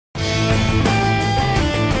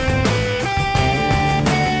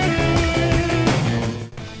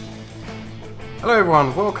Hello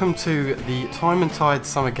everyone, welcome to the Time and Tide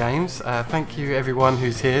Summer Games. Thank you everyone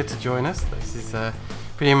who's here to join us. This is a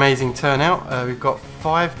pretty amazing turnout. We've got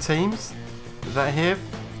 5 teams that are here,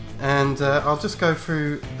 and I'll just go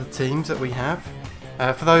through the teams that we have.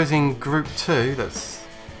 For those in Group 2, that's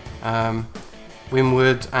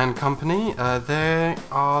Winwood and company, there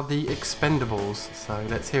are the Expendables. So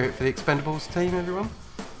let's hear it for the Expendables team, everyone.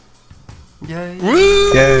 Yay!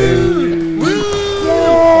 Woo! Yay! Woo!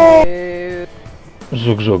 Yay!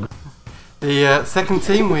 Zug zug. The second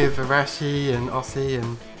team with Arashi and Ossie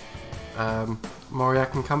and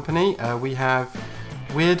Moriak and company, we have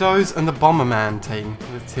Weirdos and the Bomberman team.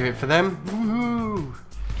 Let's hear it for them. Woohoo!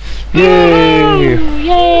 Yay!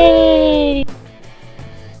 Yay!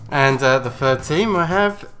 And the third team I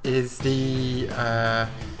have is the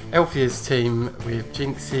Elfia's team with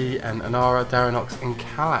Jinxie and Anara, Daranox and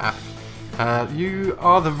Calaf. You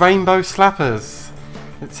are the Rainbow Slappers.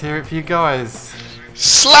 Let's hear it for you guys.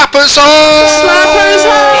 Slappers on! Slappers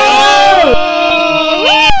on!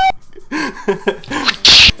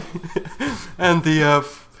 And the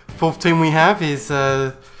fourth team we have is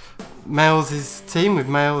Males' team with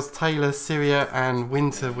Males, Taylor, Syria and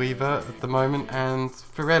Winter Weaver at the moment, and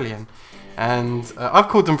Firelian. And I've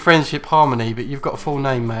called them Friendship Harmony, but you've got a full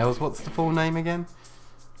name, Males. What's the full name again?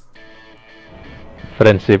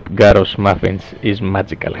 Friendship Garros Muffins is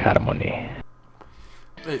Magical Harmony.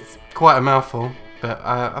 It's quite a mouthful, but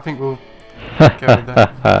I think we'll go with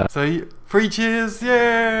that. So, 3 cheers,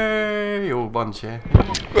 yay! Or 1 cheer.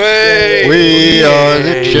 Way! We are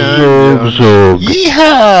the champions!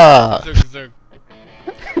 Yeehaw!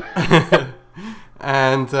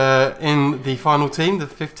 And in the final team, the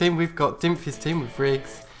 5th team, we've got Dimph's team with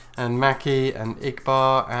Riggs and Mackie and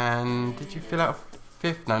Igbar. And did you fill out a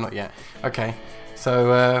 5th? No, not yet. Okay,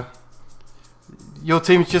 so your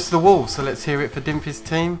team's just the Wolves, so let's hear it for Dimph's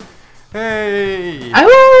team. Hey!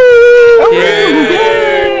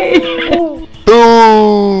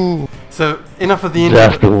 Boo! So enough of the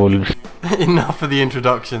enough of the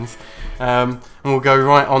introductions, and we'll go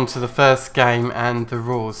right on to the first game and the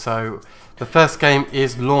rules. So the first game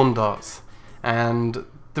is lawn darts, and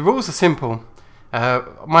the rules are simple.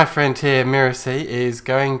 My friend here, Mirasi, is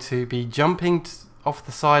going to be jumping off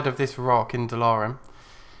the side of this rock in Dalaran,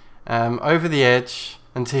 over the edge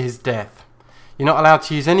and to his death. You're not allowed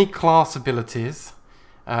to use any class abilities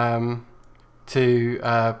to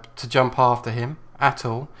jump after him at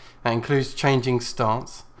all. That includes changing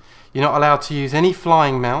stance. You're not allowed to use any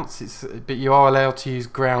flying mounts, but you are allowed to use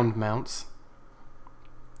ground mounts.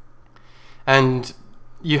 And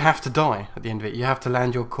you have to die at the end of it. You have to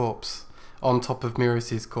land your corpse on top of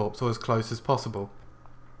Mirasi's corpse, or as close as possible.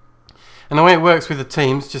 And the way it works with the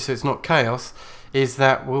teams, just so it's not chaos, is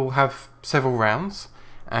that we'll have several rounds,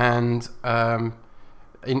 and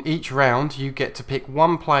in each round you get to pick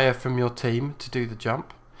 1 player from your team to do the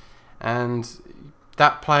jump, and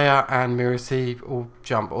that player and Mirasi will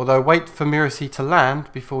jump, although wait for Mirasi to land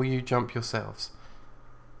before you jump yourselves.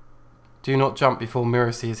 Do not jump before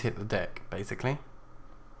Mirasi has hit the deck, basically.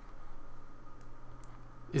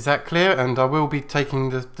 Is that clear? And I will be taking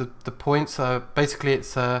the points. Basically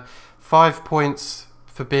it's 5 points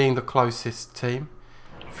for being the closest team,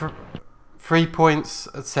 3 points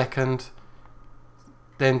at second,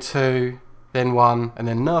 then 2, then 1, and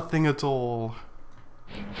then nothing at all.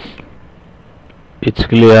 It's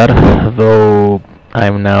clear, though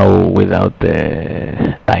I'm now without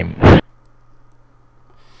the time.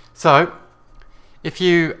 So, if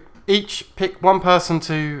you each pick 1 person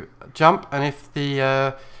to jump, and if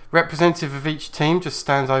the representative of each team just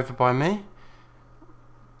stands over by me,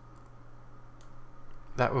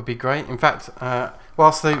 that would be great. In fact,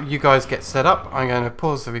 whilst you guys get set up, I'm going to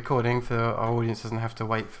pause the recording so our audience doesn't have to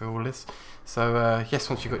wait for all this. So yes,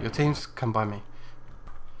 once you've got your teams, come by me.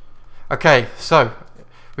 Okay, so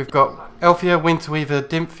we've got Elfia, Winterweaver,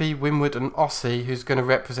 Dimphy, Winwood and Ossie who's going to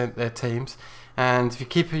represent their teams. And if you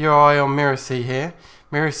keep your eye on Mirasi here,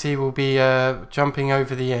 Mirasi will be jumping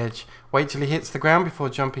over the edge. Wait till he hits the ground before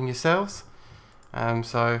jumping yourselves.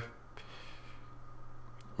 So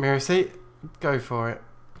Mirasi, go for it.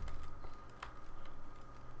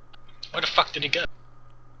 Where the fuck did he go?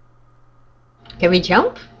 Can we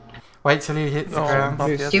jump? Wait till he hits the ground.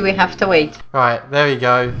 Do we have to wait? Right, there we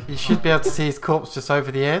go. You should be able to see his corpse just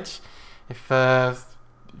over the edge. If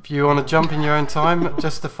you want to jump in your own time,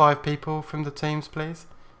 just the 5 people from the teams, please.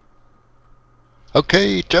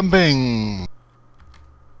 Okay, jumping!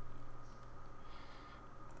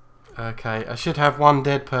 Okay, I should have 1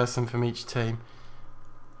 dead person from each team.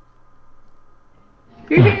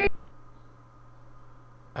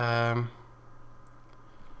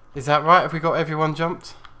 Is that right? Have we got everyone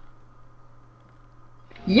jumped?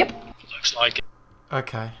 Yep. Looks like it.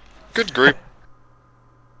 Okay. Good group.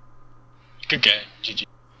 Good game. GG.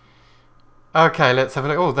 Okay, let's have a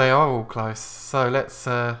look. Oh, they are all close. So let's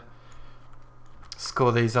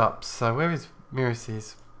score these up. So where is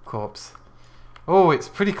Miras's corpse? Oh, it's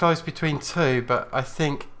pretty close between two, but I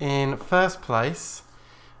think in first place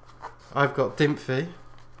I've got Dimphy.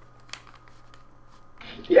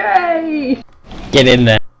 Yay! Get in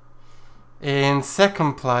there. In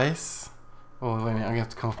second place, oh wait a minute, I'm going to have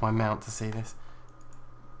to come off my mount to see this.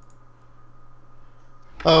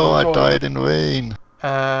 Oh, I died in vain.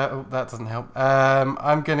 Oh, that doesn't help.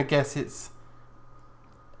 I'm going to guess it's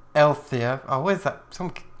Elthea. Oh, where's that?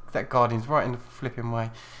 That Guardian's right in the flipping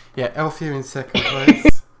way. Yeah, Elthea in second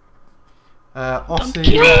place.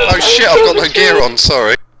 Ossie. Oh shit, I've got no gear on,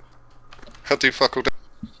 sorry. How do you fuck all that?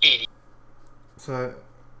 So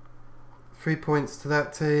 3 points to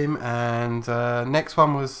that team, and next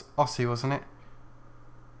one was Ossie, wasn't it?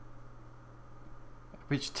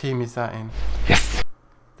 Which team is that in? Yes.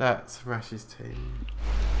 That's Rash's team.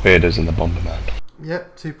 Vader's in the Bomberman.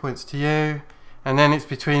 Yep, 2 points to you. And then it's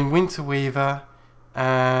between Winterweaver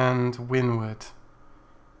and Winward.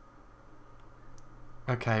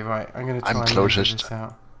 Okay, right. I'm going to try I'm and measure closest. this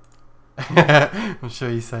out. I'm sure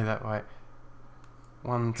you say that right.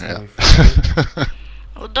 1, 2, Yeah. 3.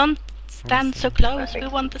 Oh, don't stand so close. We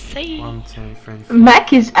want to see. 1, 2, 3, 4.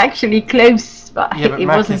 Mac is actually close, but, Yeah, but it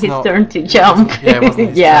Mac wasn't is his not- turn to jump. Yeah, it wasn't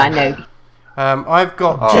his yeah, turn. I know. I've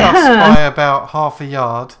got Oh. just Yeah. by about half a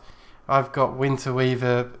yard. I've got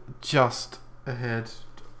Winterweaver just ahead.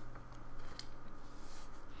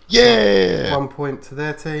 Yeah! 1 point to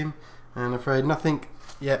their team, and I'm afraid nothing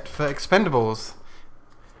yet for Expendables.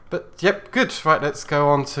 But yep, good. Right, let's go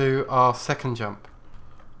on to our second jump.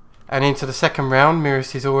 And into the second round,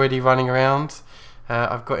 Miris is already running around.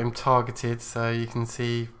 I've got him targeted so you can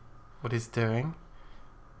see what he's doing.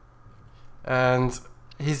 And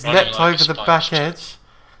he's Running leapt like over the spikes. back edge.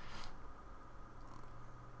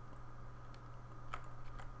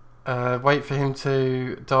 Wait for him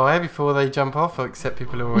to die before they jump off, or except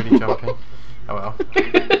people are already jumping. Oh well.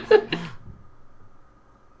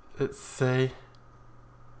 Let's see.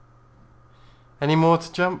 Any more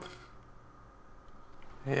to jump?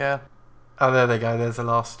 Yeah. Oh, there they go. There's the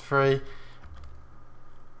last 3.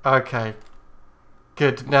 Okay.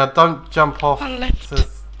 Good. Now don't jump off. One left.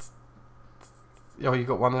 Oh, you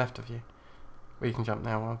got one left of you. Well, you can jump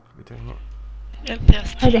now while we're doing it.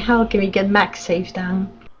 Elthea's How the hell can we get Mac safe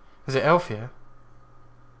down? Is it Elfia?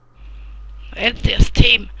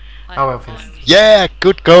 team. Oh, Elfia's. Yeah,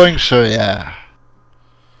 good going, sir, yeah.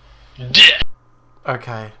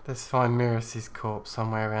 Okay, let's find Miris's corpse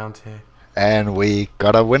somewhere around here. And we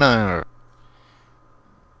got a winner.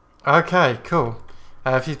 Okay, cool.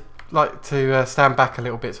 If you'd like to stand back a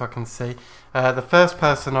little bit so I can see. The first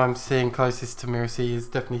person I'm seeing closest to Mirisi is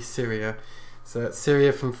definitely Syria. So it's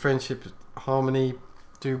Syria from Friendship, Harmony,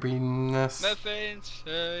 Dubiness. Muffins,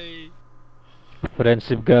 hey.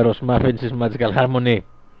 Friendship girls, muffins is magical harmony.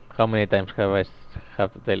 How many times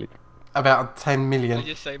have to tell it? About 10 I million.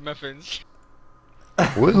 just say muffins.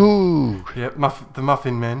 Woohoo! Yep, the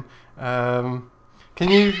Muffin Men. Can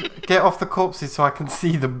you get off the corpses so I can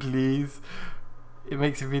see them, please? It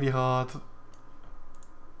makes it really hard.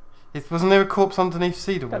 Wasn't there a corpse underneath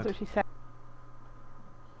Cedarwood? she said.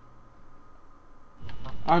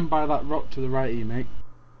 I'm by that rock to the right of you, mate.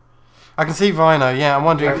 I can see Rhino, yeah. I'm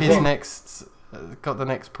wondering if Right, he's yeah. next, got the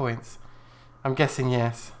next points. I'm guessing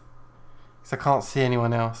yes. Because I can't see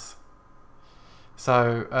anyone else.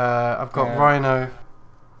 So, I've got Rhino.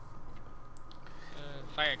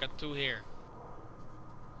 Fire, got 2 here.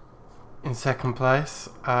 In second place.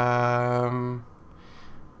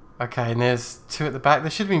 Okay, and there's 2 at the back.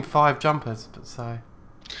 There should have been 5 jumpers, but so.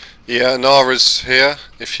 Yeah, Nara's here,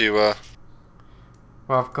 if you, Well,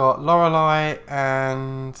 I've got Lorelei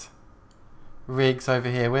and Riggs over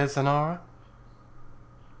here. Where's Zanara?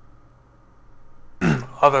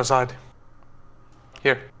 Other side.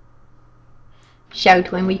 Here.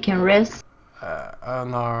 Shout when we can rest.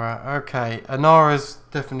 Anara. Okay, Anara's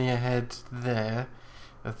definitely ahead there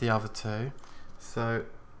of the other 2. So,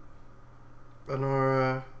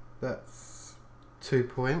 Anara, that's 2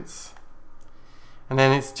 points. And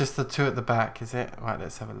then it's just the 2 at the back, is it? Right,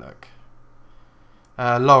 let's have a look.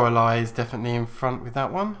 Lorelei is definitely in front with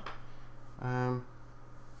that one. So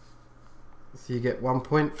you get 1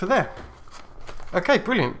 point for there. Okay,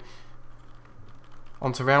 brilliant.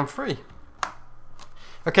 On to round 3.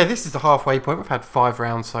 Okay, this is the halfway point. We've had 5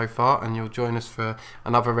 rounds so far, and you'll join us for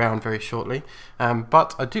another round very shortly.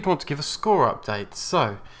 But I did want to give a score update.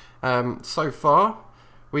 So, so far,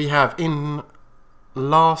 we have in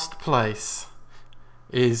last place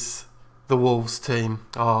is the Wolves team.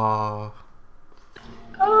 Oh.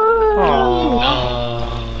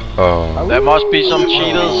 Oh. There must be some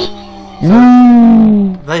cheaters.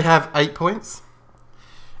 They have 8 points.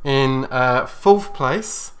 In 4th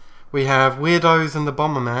place, we have Weirdos and the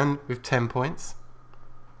Bomberman with 10 points.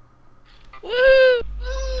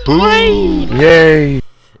 Boom! Yay!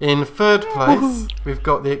 In 3rd place, we've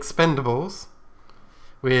got the Expendables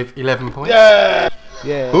with 11 points. Yeah!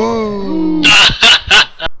 Yeah. Boom!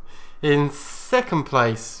 In 2nd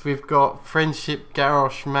place, we've got Friendship,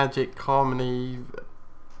 Garrosh, Magic, Harmony,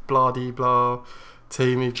 blah de blah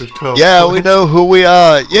team with 12 Yeah, points. we know who we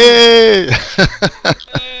are. Yay!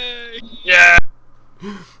 Yeah!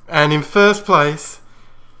 And in 1st place,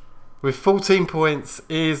 with 14 points,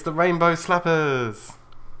 is the Rainbow Slappers.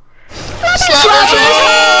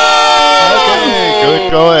 Okay,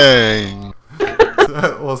 good going.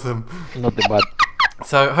 Awesome. Not a bad,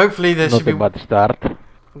 So hopefully there not should a be bad start.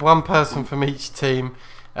 one person from each team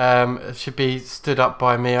should be stood up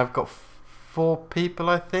by me. I've got 4 people,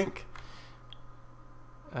 I think.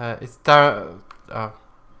 It's Darren.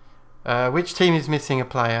 Which team is missing a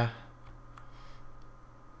player?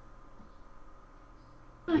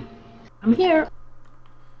 I'm here.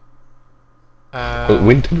 Well,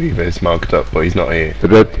 Winterweaver is marked up, but he's not here.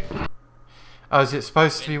 Oh, is it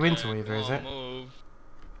supposed to be Winterweaver, is it? Move.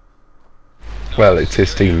 Well, it's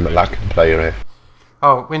his team lacking player here.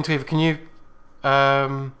 Oh, Winterweaver, can you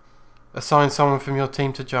assign someone from your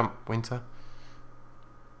team to jump, Winter?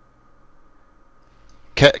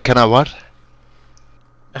 Can I what?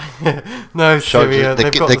 No, Sorry, Syria,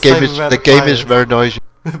 they've got the game same is amount the of game is players, very noisy.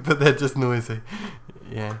 but they're just noisy.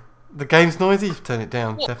 Yeah. The game's noisy? You've turned it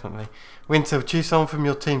down, What? definitely. Winter, choose someone from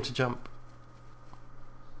your team to jump.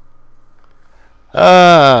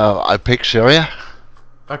 I pick Syria.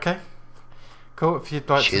 Okay. Cool, if you'd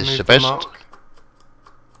like She's to move the the best. mark.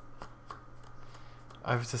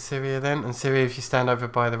 Over to Syria then, and Syria if you stand over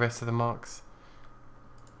by the rest of the marks.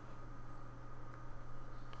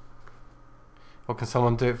 Or can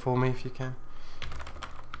someone do it for me if you can?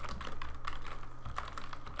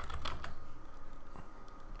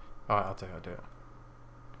 Alright, I'll do it.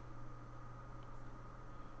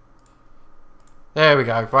 There we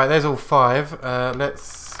go. Right, there's all 5.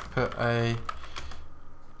 Let's put a...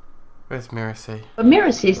 Where's Miracy? But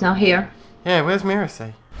Miracy's now here. Yeah, where's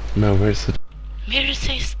Miracy? No, where's the... Mirror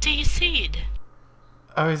says DC'd.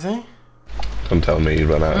 Oh, is he? Don't tell me he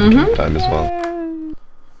run out of game time as well.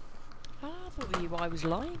 I thought you I was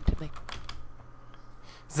lying to me.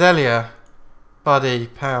 Zelia, buddy,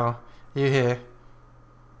 pal, you here?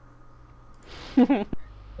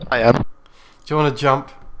 I am. Do you want to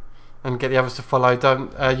jump and get the others to follow?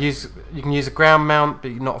 Don't use. You can use a ground mount,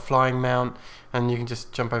 but not a flying mount, and you can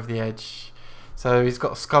just jump over the edge. So he's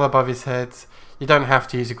got a skull above his head. You don't have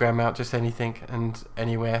to use a ground mount, just anything and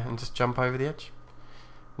anywhere, and just jump over the edge.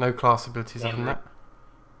 No class abilities other than that.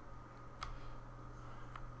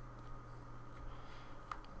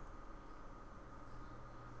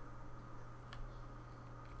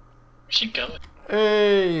 Where's she going?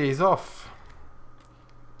 Hey, he's off.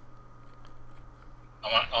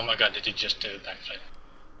 Oh my god, did he just do a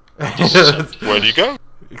backflip? Where'd you go?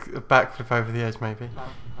 A backflip over the edge, maybe.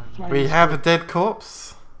 We have a dead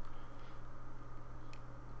corpse.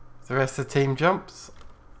 The rest of the team jumps.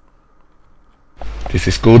 This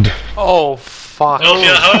is good. Oh, fuck.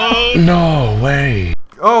 No way.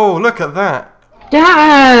 Oh, look at that.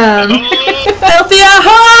 Damn!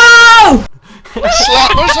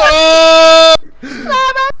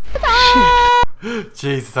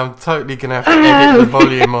 Jesus, I'm totally gonna have to edit the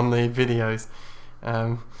volume on the videos.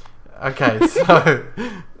 Okay, so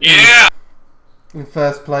Yeah! in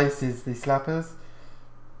 1st place is the Slappers.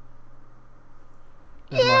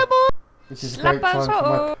 Yeah, boy. Which is a great time for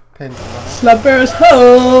my pen to run out. Slappers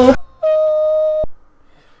ho!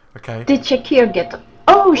 Okay. Did Shakir get...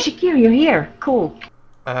 Oh, Shakir, you're here. Cool.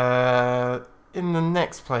 In the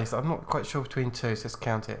next place, I'm not quite sure between 2, so let's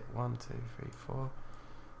count it. 1, 2, 3, 4,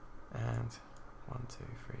 and 1, 2,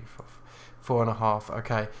 3, 4, 4.5.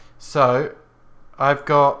 Okay, so I've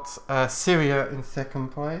got Syria in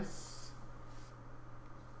 2nd place.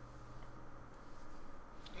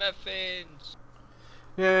 Muffins!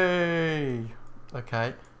 Yay!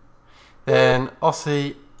 Okay. Then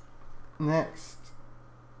Aussie next.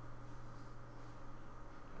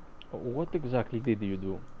 What exactly did you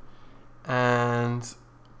do? And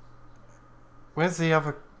where's the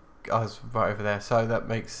other? Oh, it's right over there. So that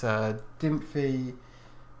makes Dimphy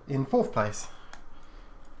in 4th place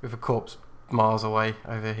with a corpse miles away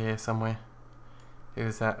over here somewhere. Who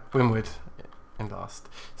was that? Winwood in last.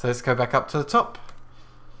 So let's go back up to the top.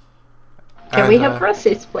 Can we have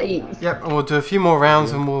Russies, please? Yep, and we'll do a few more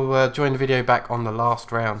rounds and we'll join the video back on the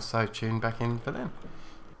last round, so tune back in for them.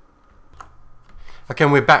 Okay,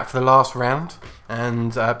 and we're back for the last round,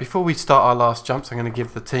 and before we start our last jumps, I'm going to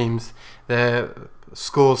give the teams their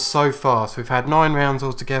scores so far. So we've had 9 rounds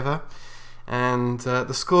altogether, and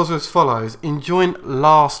the scores are as follows. In joint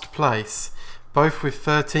last place, both with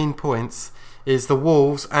 13 points, is the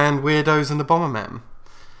Wolves and Weirdos and the Bomberman.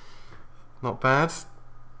 Not bad.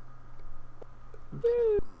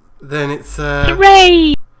 Then it's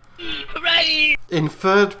Hooray! Hooray! in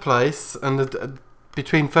third place, and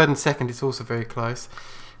between third and second it's also very close.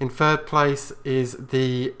 In third place is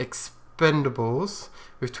the Expendables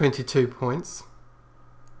with 22 points.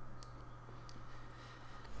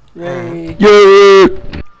 Yay!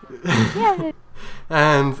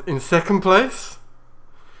 And in second place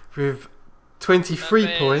with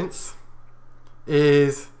 23 points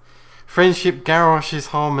is Friendship Garrosh's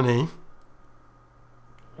Harmony.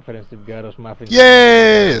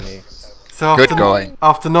 Yes! So Good going.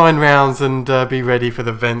 after 9 rounds, and be ready for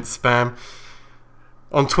the vent spam.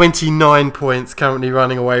 On 29 points, currently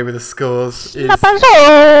running away with the scores is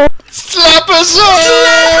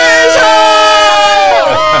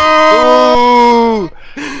Ooh.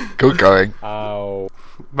 Good going.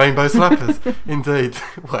 Rainbow Slappers. Indeed.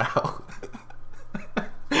 Wow.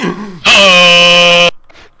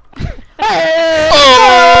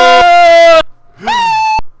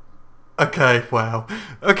 Okay, wow.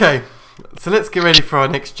 Okay, so let's get ready for our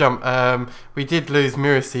next jump. We did lose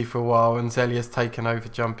Miracy for a while, and Zelia's taken over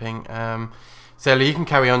jumping. Zelia, you can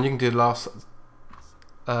carry on. You can do the last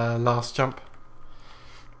jump.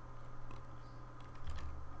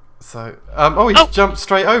 So, oh, he's jumped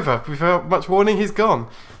straight over. Without much warning, he's gone.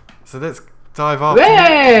 So let's dive after him.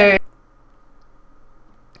 Where?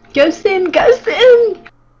 Ghost in! Ghost in!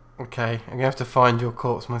 Okay, I'm going to have to find your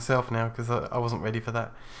corpse myself now, because I wasn't ready for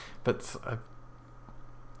that. But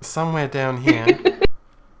somewhere down here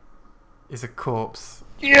is a corpse.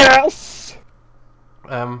 Yes!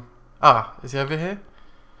 Is he over here?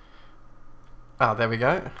 Ah, there we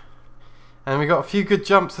go. And we got a few good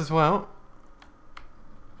jumps as well.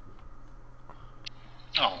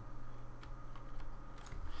 Oh.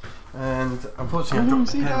 And unfortunately I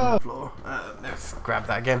dropped the pen on the floor. Let's grab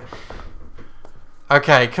that again.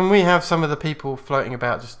 Okay, can we have some of the people floating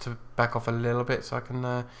about just to back off a little bit so I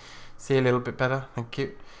can see a little bit better? Thank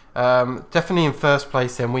you. Definitely in first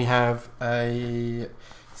place then we have a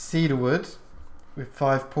Cedarwood with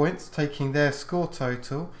 5 points, taking their score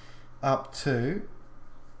total up to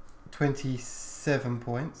 27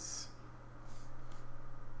 points.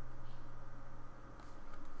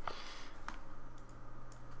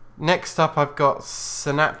 Next up I've got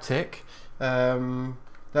Synaptic.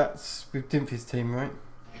 That's with Dimphy's team, right?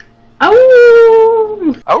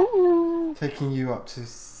 Oh! Oh! Taking you up to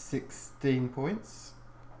 16 points.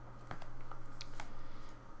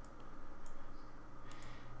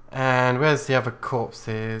 And where's the other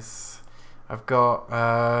corpses? I've got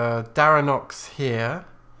Daranox here.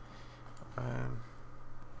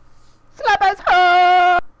 Slappers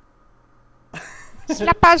ho!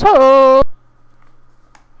 Slappers ho!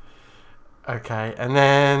 Okay, and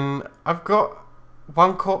then I've got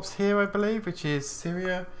one corpse here, I believe, which is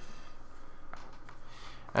Syria.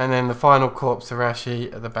 And then the final corpse, Arashi,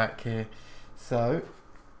 at the back here. So,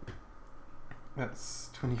 that's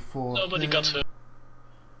 24. Nobody got her.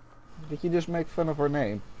 Did you just make fun of her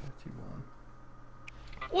name?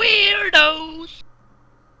 31. Weirdos!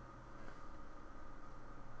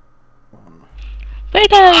 One.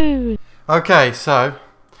 Weirdos! Okay, so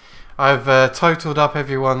I've totaled up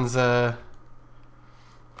everyone's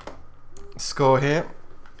score here,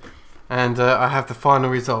 and I have the final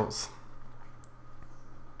results.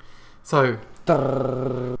 So,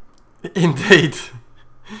 indeed.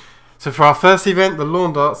 So for our first event, the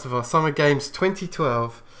Lawn Darts of our Summer Games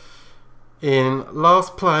 2012, in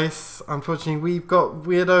last place, unfortunately, we've got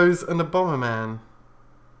Weirdos and the Bomberman.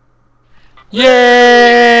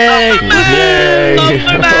 Yay! Yay!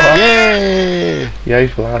 Yay! Yay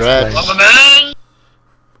for last place.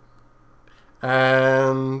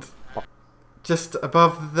 And just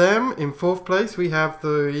above them, in fourth place, we have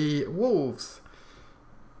the Wolves.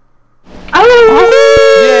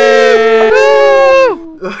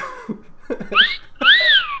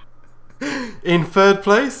 In third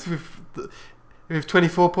place, with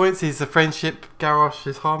 24 points, is the Friendship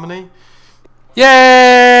Garrosh's Harmony.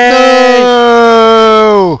 Yay!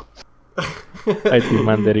 No! I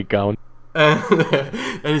demand the recount. And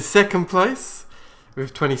in second place,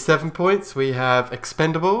 with 27 points, we have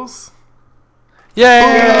Expendables. Yay!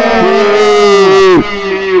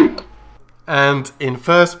 And in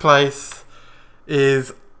first place,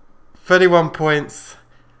 is 31 points.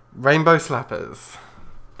 Rainbow Slappers.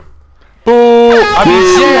 Boo! I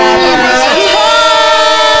mean,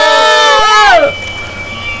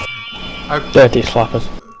 Dirty slappers.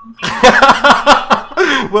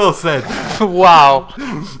 Well said. wow.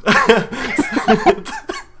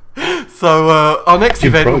 So our next You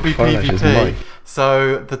event will broke be Farnash's PvP. mic.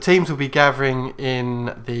 So the teams will be gathering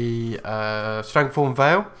in the Strangform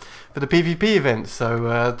Vale for the PvP event.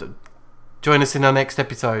 So join us in our next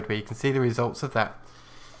episode where you can see the results of that.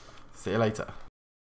 See you later.